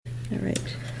All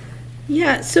right.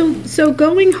 Yeah, so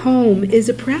going home is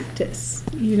a practice,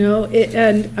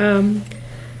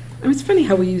 it's funny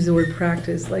how we use the word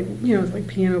practice, like, it's like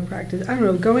piano practice. I don't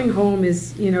know, going home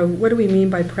is, what do we mean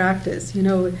by practice?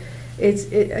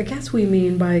 I guess we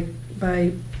mean by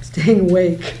staying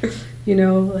awake,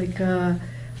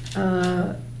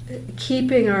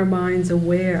 keeping our minds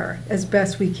aware as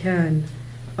best we can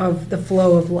of the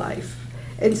flow of life.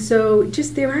 And so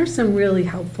there are some really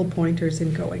helpful pointers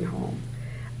in going home.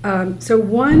 So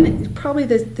one, probably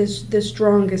the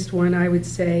strongest one, I would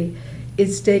say,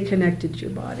 is stay connected to your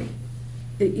body.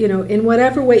 In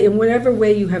whatever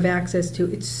way you have access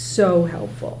to, it's so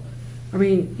helpful. I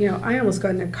mean, I almost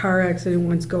got in a car accident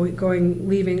once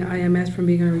leaving IMS from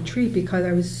being on a retreat because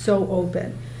I was so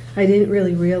open. I didn't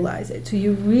really realize it. So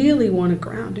you really want to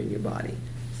ground in your body.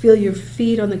 Feel your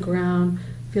feet on the ground,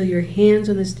 feel your hands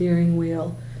on the steering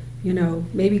wheel.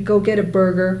 Maybe go get a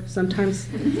burger. Sometimes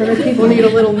people need a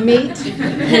little meat.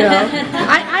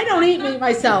 I don't eat meat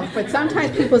myself, but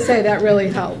sometimes people say that really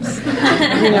helps.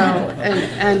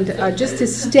 And just to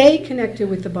stay connected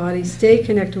with the body, stay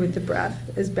connected with the breath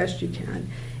as best you can.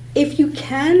 If you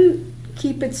can,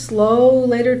 keep it slow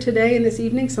later today and this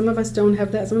evening. Some of us don't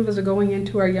have that. Some of us are going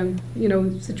into our young,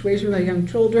 situation with our young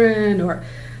children, or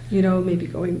maybe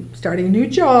starting a new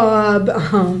job.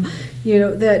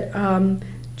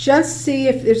 Just see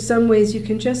if there's some ways you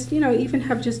can just, even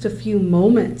have just a few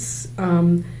moments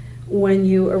when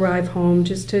you arrive home,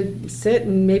 just to sit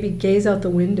and maybe gaze out the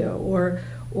window,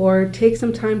 or take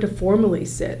some time to formally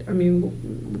sit. I mean,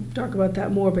 we'll talk about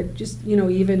that more, but just,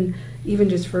 even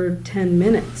just for 10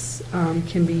 minutes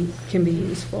can be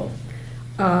useful.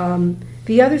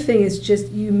 The other thing is just,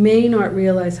 you may not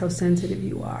realize how sensitive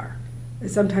you are.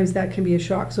 Sometimes that can be a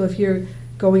shock. So if you're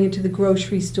going into the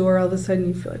grocery store, all of a sudden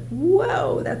you feel like,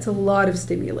 whoa, that's a lot of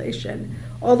stimulation.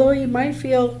 Although you might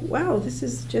feel, wow, this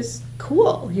is just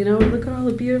cool, look at all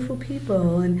the beautiful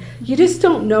people. And you just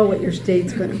don't know what your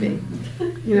state's going to be.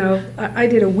 I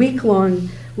did a week-long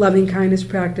loving kindness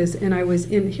practice, and I was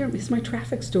here is my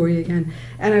traffic story again,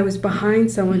 and I was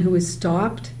behind someone who was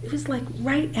stopped. It was like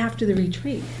right after the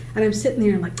retreat. And I'm sitting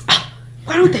there and I'm like,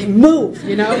 why don't they move,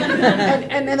 and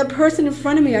then the person in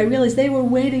front of me, I realized they were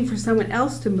waiting for someone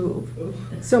else to move.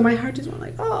 So my heart just went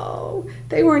like, oh,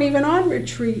 they weren't even on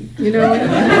retreat, They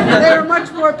were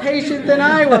much more patient than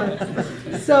I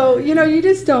was. So, you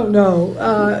just don't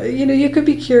know. You could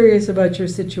be curious about your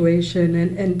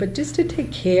situation, but just to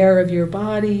take care of your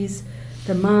bodies,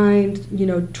 the mind,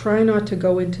 try not to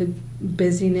go into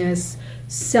busyness.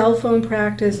 Cell phone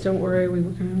practice, don't worry, we're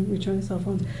going to return the cell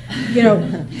phones.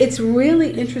 It's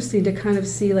really interesting to kind of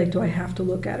see, like, do I have to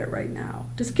look at it right now?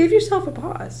 Just give yourself a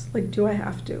pause. Like, do I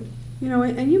have to?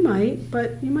 And you might,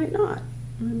 but you might not.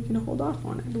 You can hold off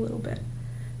on it a little bit.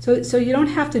 So you don't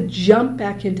have to jump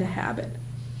back into habit.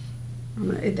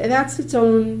 That's its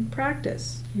own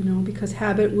practice, because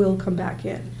habit will come back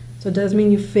in. So it doesn't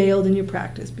mean you failed in your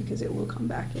practice, because it will come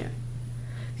back in.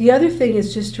 The other thing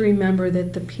is just to remember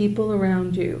that the people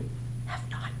around you have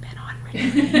not been on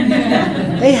retreat.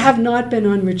 They have not been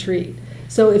on retreat.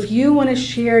 So if you want to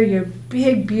share your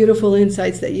big, beautiful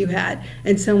insights that you had,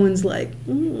 and someone's like,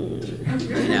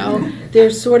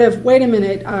 they're sort of, wait a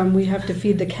minute, we have to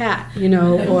feed the cat,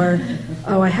 or,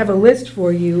 oh, I have a list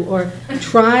for you, or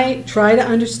try to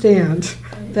understand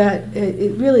that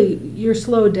it really, you're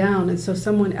slowed down, and so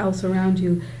someone else around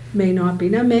you may not be.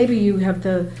 Now, maybe you have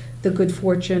the good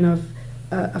fortune of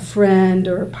a friend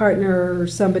or a partner or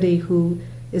somebody who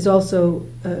is also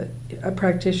a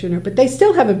practitioner, but they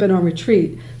still haven't been on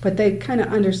retreat, but they kind of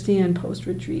understand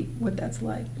post-retreat what that's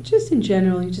like. Just in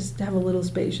general, you just have a little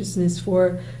spaciousness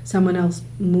for someone else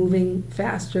moving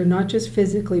faster, not just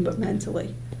physically, but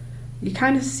mentally. You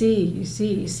kind of you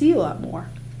see a lot more.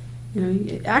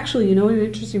 Actually, an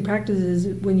interesting practice is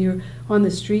when you're on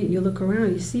the street and you look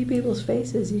around, you see people's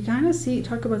faces. You kind of see,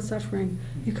 talk about suffering,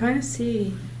 you kind of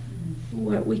see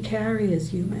what we carry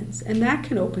as humans. And that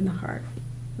can open the heart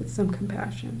with some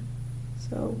compassion.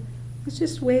 So it's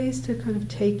just ways to kind of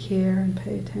take care and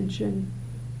pay attention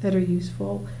that are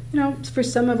useful. For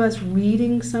some of us,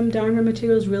 reading some Dharma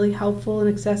material is really helpful and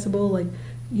accessible. Like,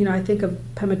 I think of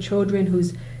Pema Chodron,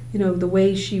 who's the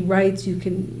way she writes, you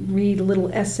can read a little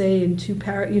essay in 2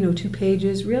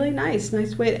 pages. Really nice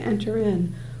way to enter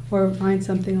in, or find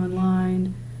something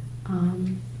online.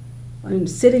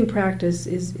 Sitting practice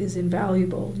is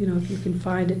invaluable. If you can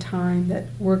find a time that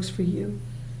works for you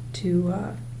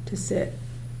to sit.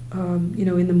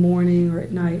 In the morning or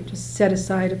at night, just set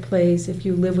aside a place. If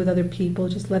you live with other people,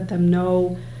 just let them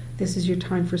know this is your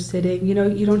time for sitting. You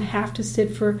don't have to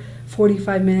sit for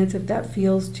 45 minutes if that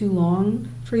feels too long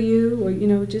for you, or,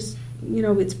 just,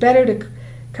 it's better to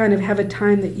kind of have a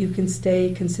time that you can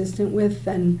stay consistent with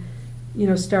than,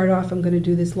 start off, I'm going to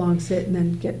do this long sit and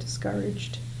then get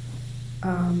discouraged.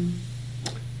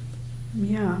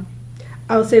 Yeah.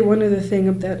 I'll say one other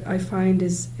thing that I find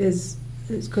is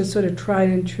sort of tried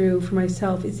and true for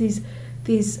myself is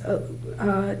these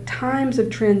times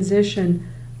of transition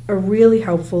are really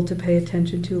helpful to pay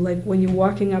attention to, like when you're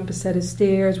walking up a set of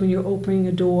stairs, when you're opening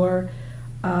a door,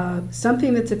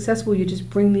 something that's accessible, you just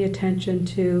bring the attention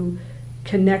to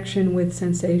connection with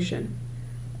sensation.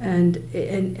 And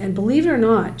believe it or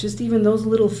not, just even those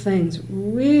little things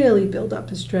really build up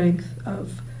the strength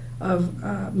of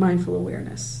mindful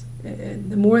awareness. And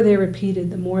the more they're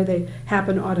repeated, the more they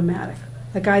happen automatic.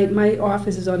 Like my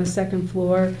office is on a second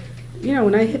floor.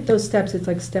 When I hit those steps, it's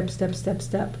like step, step, step,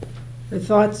 step. The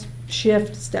thoughts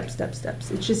shift, step, step,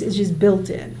 steps. It's just built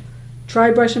in.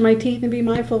 Try brushing my teeth and be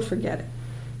mindful, forget it.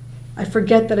 I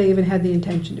forget that I even had the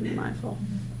intention to be mindful.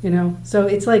 So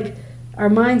it's like our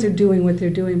minds are doing what they're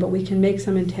doing, but we can make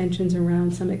some intentions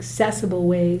around some accessible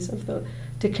ways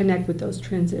to connect with those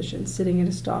transitions, sitting at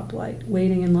a stoplight,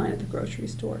 waiting in line at the grocery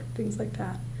store, things like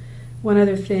that. One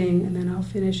other thing, and then I'll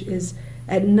finish, is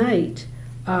at night,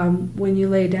 when you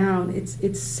lay down, it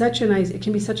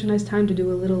can be such a nice time to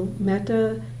do a little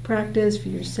metta practice for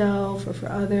yourself or for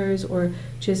others, or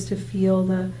just to feel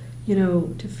the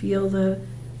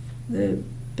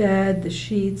bed, the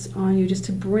sheets on you, just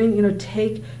to bring,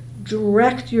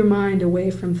 direct your mind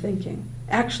away from thinking.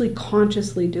 Actually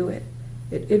consciously do it.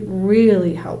 It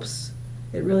really helps.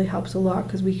 It really helps a lot,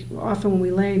 because we often, when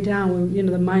we lay down,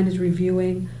 the mind is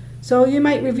reviewing. So you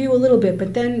might review a little bit,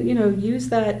 but then, use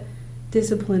that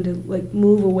discipline to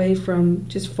move away from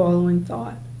just following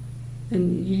thought.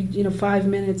 And 5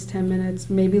 minutes, 10 minutes,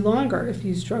 maybe longer if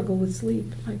you struggle with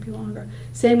sleep. It might be longer.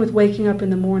 Same with waking up in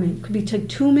the morning. It could be take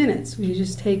 2 minutes where you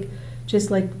just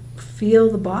feel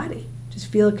the body. Just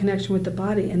feel a connection with the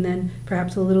body, and then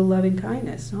perhaps a little loving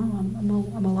kindness. Oh,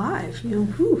 I'm alive.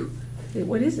 Whew,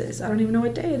 what is this? I don't even know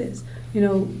what day it is. May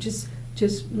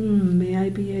I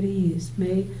be at ease.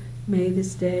 May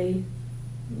this day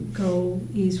go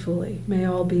easefully. May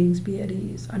all beings be at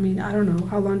ease. I don't know.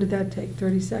 How long did that take?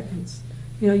 30 seconds.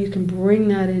 You can bring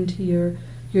that into your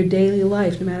daily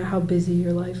life, no matter how busy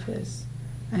your life is,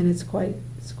 and it's quite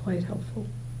helpful.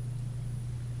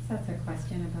 So that's a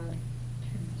question about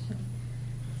transition.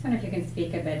 I wonder if you can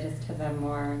speak a bit just to the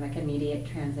more immediate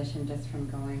transition, just from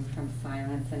going from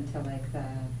silence into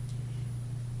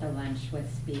the lunch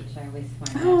with speech. I always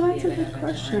find that to be a bit of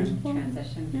a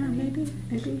transition. Yeah, maybe.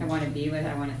 I want to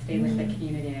stay with the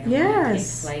community. I don't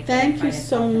yes, want to take thank you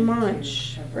so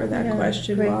much for that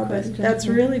question, Robin. That's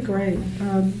really great.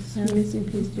 Missing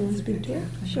piece, do you want to speak to it?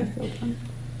 Sure.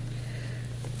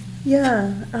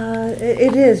 Yeah,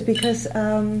 it is, because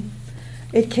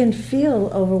it can feel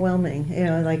overwhelming.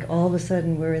 Like all of a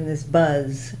sudden we're in this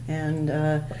buzz, and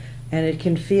it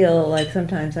can feel like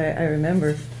sometimes I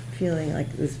remember feeling like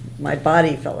my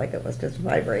body felt like it was just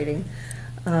vibrating.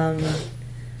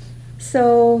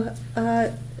 So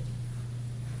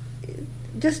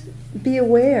just be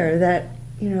aware that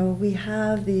we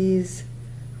have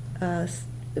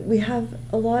we have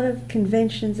a lot of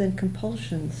conventions and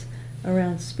compulsions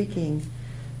around speaking,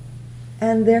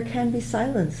 and there can be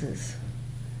silences.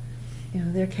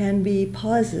 There can be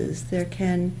pauses. We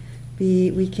can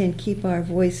keep our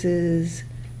voices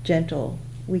gentle.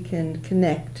 We can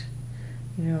connect.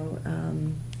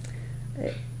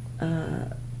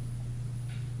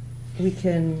 We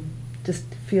can just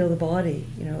feel the body.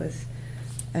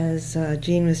 As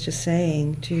Jean was just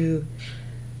saying, to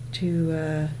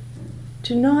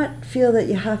not feel that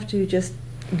you have to just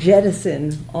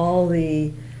jettison all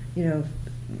the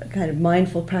kind of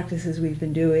mindful practices we've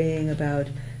been doing about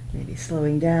maybe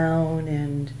slowing down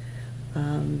and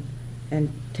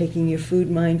taking your food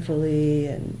mindfully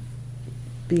and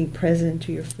being present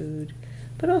to your food,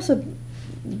 but also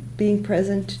being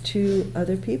present to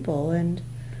other people, and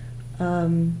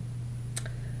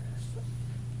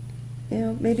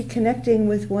maybe connecting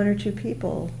with one or two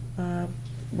people.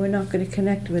 We're not going to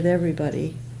connect with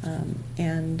everybody,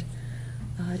 and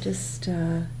just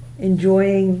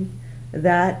enjoying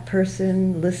that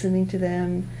person, listening to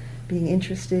them, being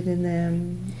interested in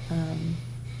them.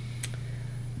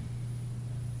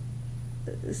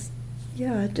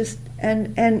 Just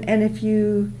and if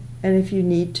you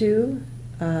need to,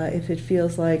 if it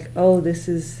feels like,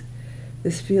 this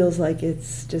feels like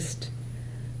it's just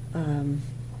kind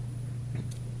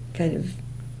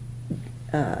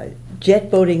of jet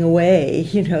boating away,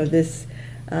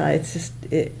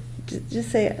 just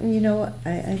say,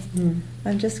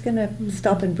 I'm just going to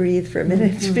stop and breathe for a Mm-hmm.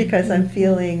 minute because I'm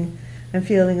feeling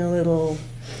a little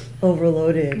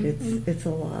overloaded. It's a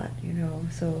lot,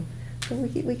 So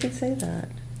we can say that,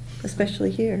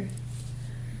 especially here.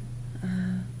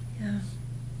 Yeah.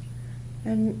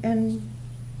 And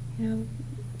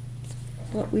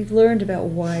what we've learned about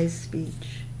wise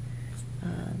speech.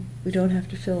 We don't have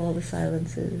to fill all the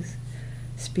silences.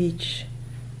 Speech,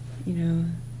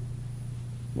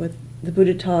 what the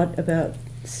Buddha taught about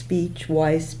speech,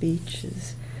 wise speech,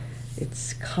 is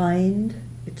it's kind,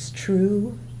 it's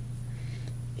true,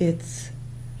 it's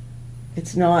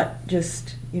not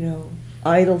just,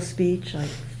 idle speech, like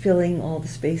filling all the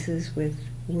spaces with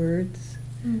words.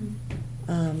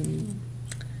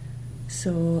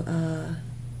 So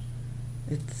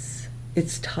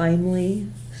it's timely,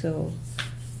 so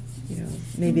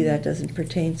maybe that doesn't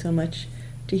pertain so much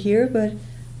to here, but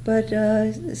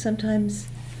sometimes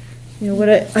what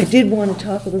I did want to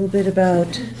talk a little bit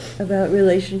about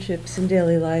relationships in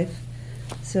daily life,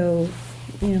 so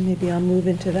maybe I'll move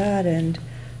into that. And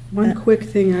one quick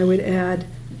thing I would add,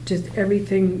 just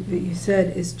everything that you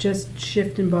said is just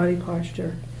shift in body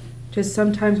posture. Just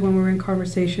sometimes when we're in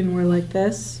conversation, we're like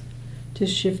this,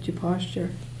 just shift your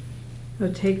posture.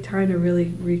 So take time to really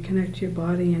reconnect to your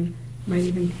body, and might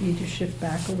even need to shift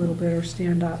back a little bit or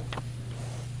stand up.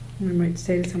 And I might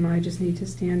say to someone, I just need to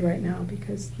stand right now,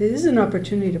 because this is an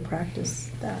opportunity to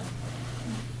practice that.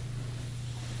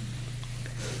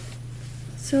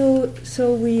 So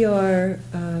we are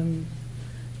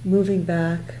moving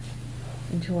back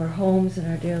into our homes and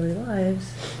our daily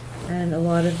lives, and a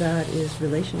lot of that is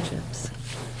relationships.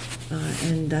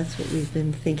 And that's what we've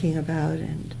been thinking about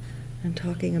and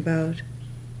talking about.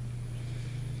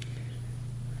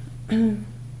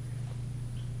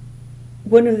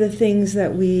 One of the things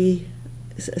that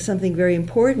something very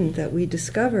important that we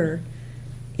discover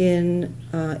in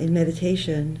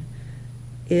meditation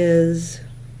is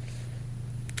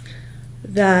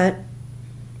that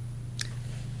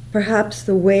perhaps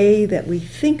the way that we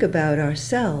think about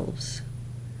ourselves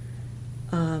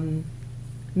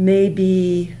may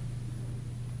be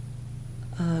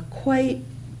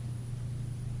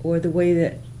or the way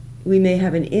that we may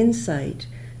have an insight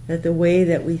that the way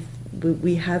that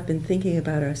we have been thinking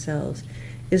about ourselves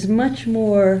is much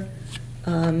more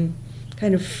kind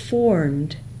of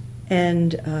formed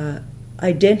and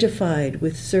identified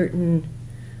with certain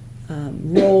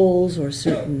roles or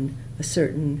a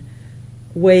certain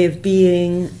way of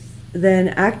being than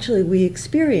actually we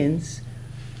experience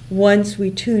once we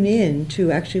tune in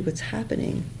to actually what's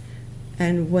happening.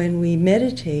 And when we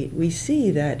meditate, we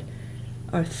see that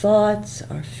our thoughts,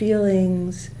 our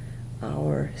feelings,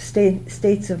 our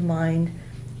states of mind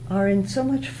are in so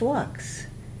much flux,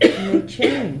 and they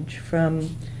change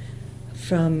from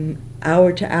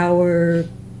hour to hour,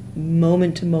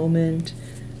 moment to moment.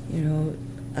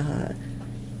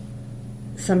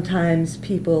 Sometimes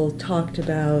people talked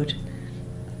about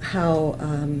how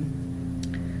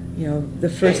the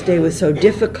first day was so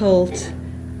difficult,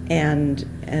 and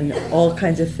all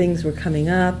kinds of things were coming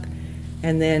up,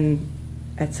 and then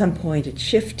at some point it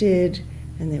shifted,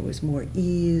 and there was more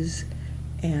ease,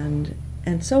 and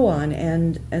so on,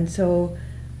 and so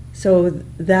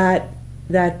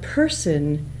that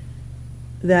person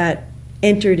that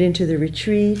entered into the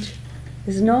retreat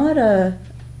is not a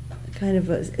kind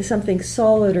of something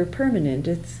solid or permanent.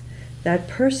 It's that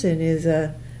person is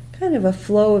a kind of a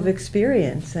flow of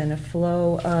experience and a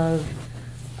flow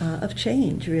of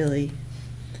change, really.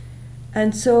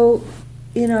 And so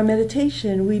in our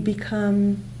meditation we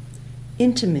become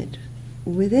intimate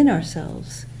within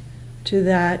ourselves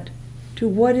to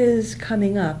what is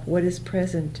coming up, what is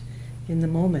present in the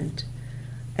moment.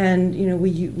 And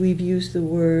we've used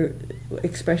the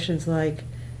expressions like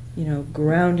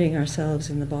grounding ourselves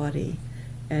in the body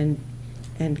and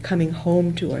coming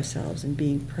home to ourselves and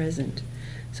being present.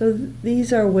 So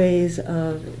these are ways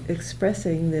of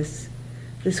expressing this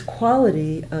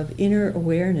quality of inner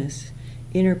awareness,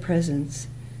 inner presence,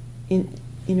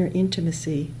 inner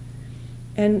intimacy,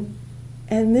 and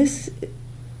this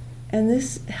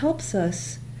helps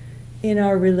us in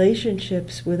our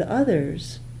relationships with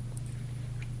others.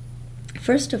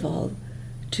 First of all,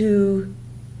 to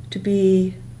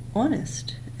be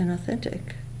honest and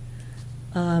authentic,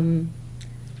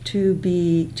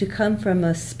 to come from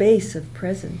a space of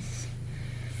presence,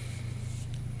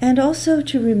 and also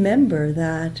to remember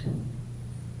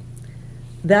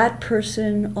that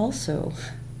person also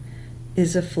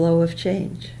is a flow of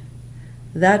change.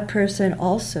 That person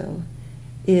also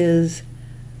is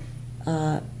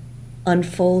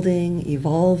unfolding,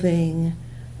 evolving,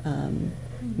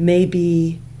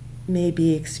 maybe may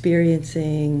be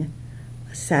experiencing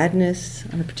sadness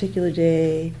on a particular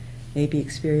day, maybe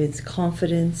experience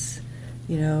confidence,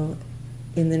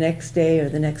 in the next day or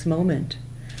the next moment.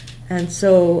 And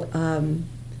so,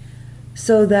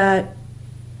 so that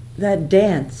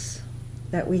dance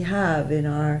that we have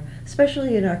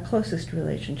especially in our closest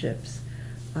relationships,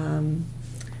 our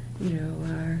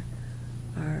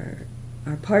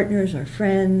partners, our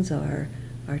friends, our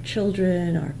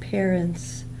children, our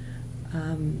parents,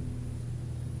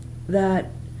 that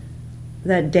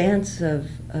dance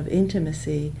of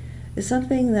intimacy is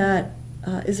something that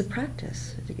is a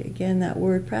practice. Again, that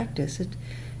word practice.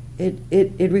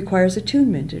 It requires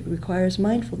attunement. It requires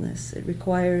mindfulness. It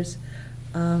requires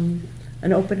an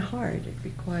open heart. It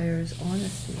requires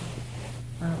honesty,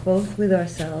 both with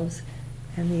ourselves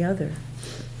and the other.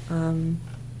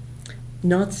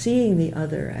 Not seeing the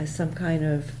other as some kind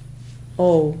of,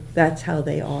 oh, that's how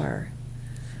they are.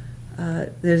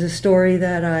 There's a story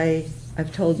that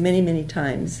I've told many, many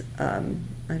times. I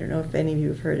don't know if any of you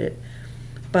have heard it,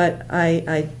 but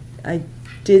I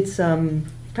did some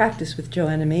practice with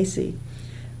Joanna Macy,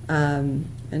 and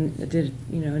I did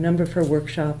a number of her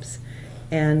workshops,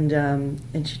 and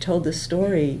she told this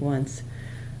story once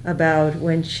about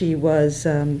when she was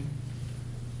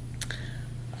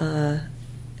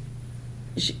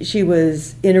she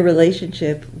was in a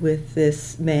relationship with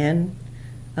this man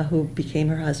who became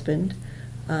her husband.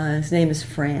 His name is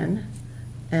Fran,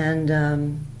 and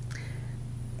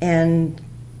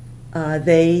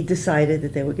they decided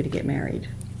that they were going to get married.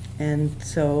 And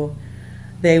so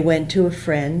they went to a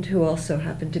friend who also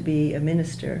happened to be a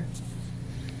minister.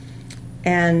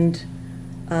 And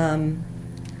the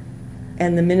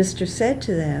minister said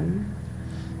to them,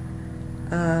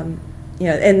 and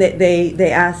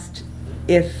they asked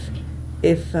if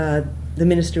the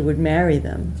minister would marry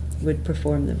them, would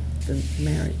perform the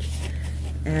marriage.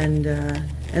 And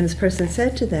this person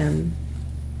said to them,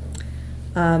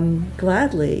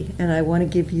 gladly, and I want to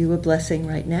give you a blessing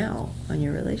right now on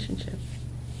your relationship.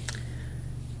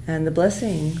 And the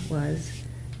blessing was,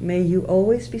 may you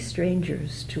always be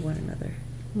strangers to one another.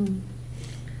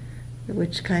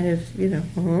 Which kind of,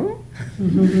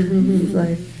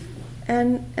 like,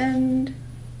 and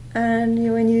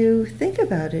when you think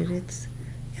about it, it's,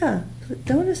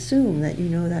 don't assume that you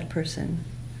know that person.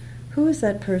 Who is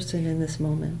that person in this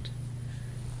moment?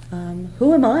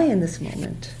 Who am I in this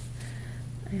moment?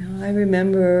 I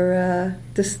remember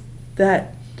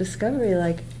that discovery,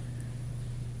 like,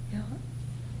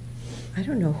 I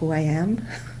don't know who I am.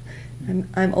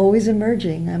 I'm always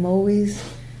emerging. I'm always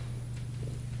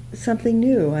something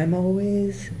new. I'm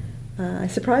always, I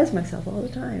surprise myself all the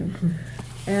time.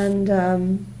 And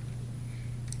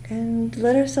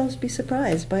let ourselves be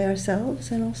surprised by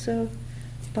ourselves and also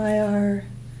by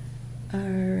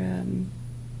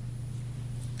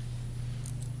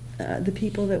the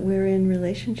people that we're in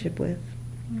relationship with.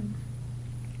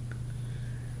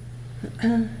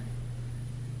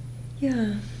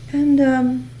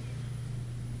 And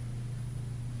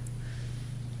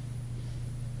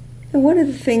one of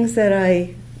the things that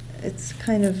it's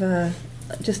kind of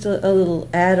just a little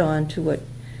add-on to what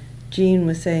Jean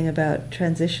was saying about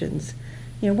transitions.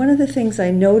 One of the things I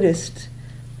noticed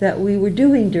that we were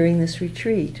doing during this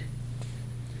retreat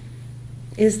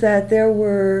is that there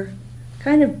were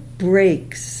kind of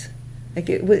breaks. Like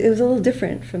it was a little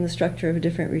different from the structure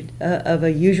of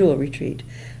a usual retreat.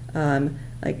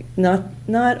 Like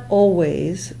not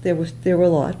always. There were a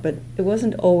lot, but it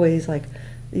wasn't always like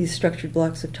these structured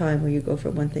blocks of time where you go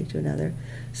from one thing to another.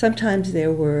 Sometimes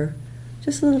there were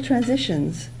just little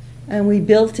transitions, and we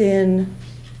built in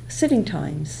sitting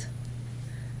times.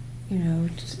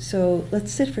 So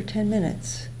let's sit for 10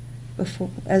 minutes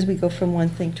as we go from one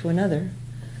thing to another.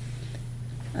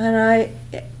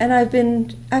 And I've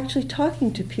been actually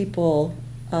talking to people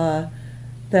that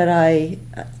I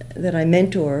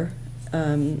mentor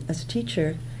as a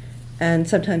teacher, and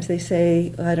sometimes they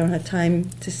say, I don't have time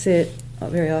to sit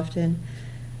very often,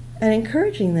 and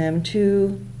encouraging them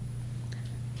to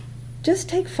just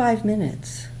take 5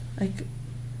 minutes, like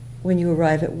when you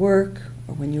arrive at work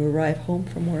or when you arrive home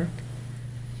from work.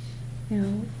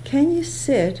 Can you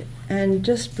sit and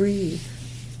just breathe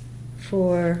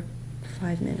for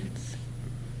 5 minutes?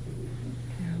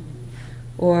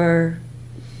 Or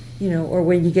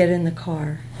when you get in the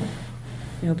car,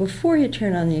 before you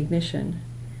turn on the ignition,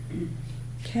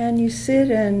 can you sit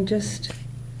and just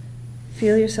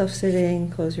feel yourself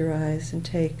sitting, close your eyes, and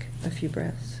take a few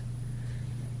breaths?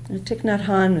 Thich Nhat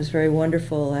Hanh was very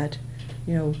wonderful at,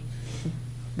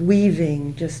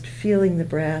 weaving, just feeling the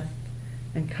breath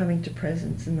and coming to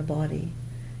presence in the body,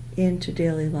 into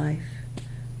daily life.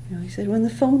 He said, when the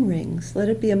phone rings, let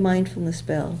it be a mindfulness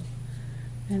bell,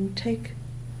 and take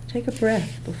a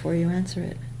breath before you answer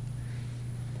it.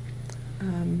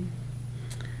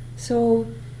 So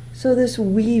this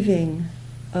weaving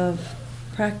of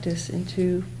practice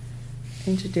into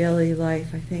daily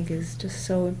life, I think, is just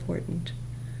so important.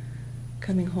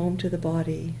 Coming home to the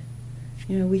body.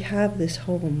 We have this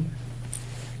home,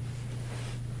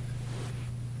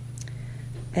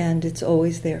 and it's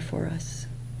always there for us.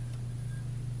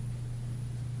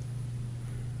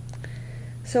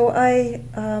 So I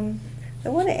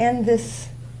want to end this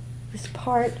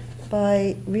part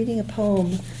by reading a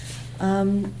poem.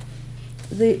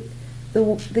 The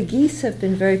geese have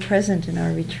been very present in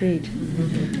our retreat.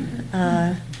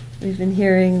 We've been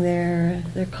hearing their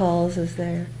calls as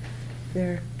they're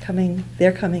coming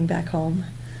back home,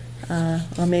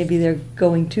 or maybe they're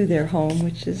going to their home,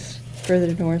 which is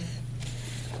further north.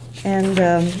 And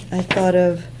I thought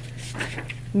of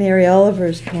Mary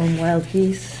Oliver's poem, Wild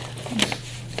Geese.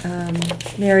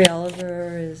 Mary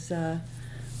Oliver is a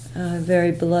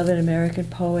very beloved American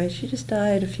poet. She just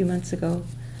died a few months ago.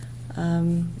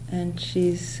 And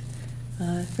she's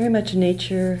very much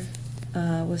nature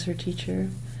was her teacher.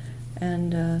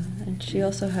 And she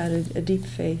also had a deep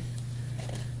faith.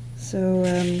 So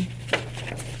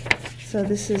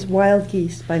this is Wild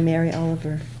Geese by Mary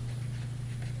Oliver.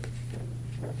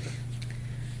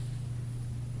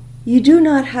 You do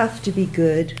not have to be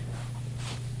good.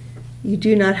 You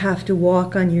do not have to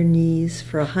walk on your knees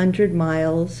for 100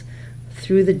 miles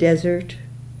through the desert,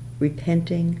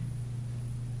 repenting.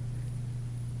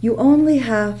 You only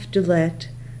have to let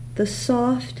the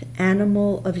soft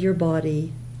animal of your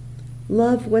body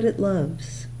love what it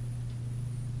loves.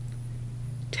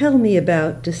 Tell me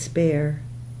about despair,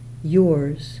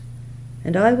 yours,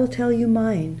 and I will tell you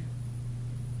mine.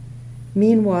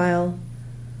 Meanwhile,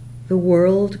 the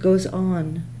world goes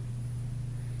on.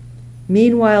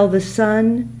 Meanwhile, the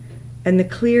sun and the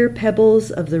clear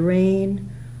pebbles of the rain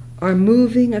are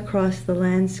moving across the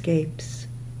landscapes,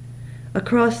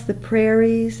 across the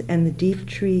prairies and the deep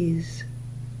trees,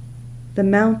 the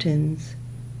mountains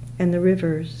and the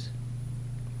rivers.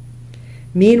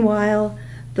 Meanwhile,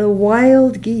 the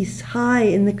wild geese high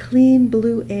in the clean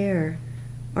blue air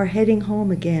are heading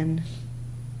home again.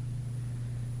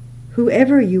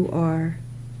 Whoever you are,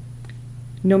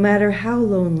 no matter how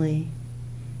lonely,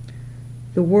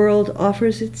 the world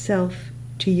offers itself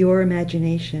to your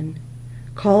imagination,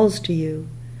 calls to you,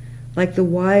 like the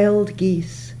wild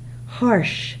geese,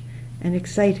 harsh and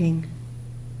exciting,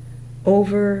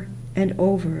 over and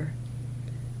over,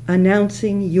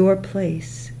 announcing your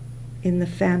place in the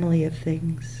family of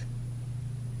things.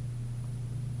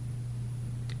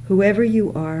 Whoever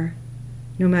you are,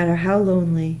 no matter how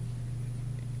lonely,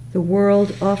 the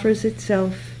world offers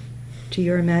itself to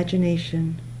your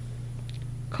imagination,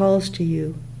 calls to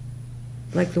you,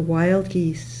 like the wild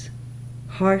geese,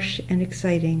 harsh and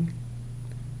exciting,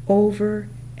 over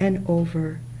and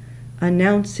over,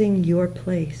 announcing your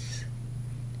place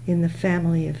in the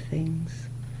family of things.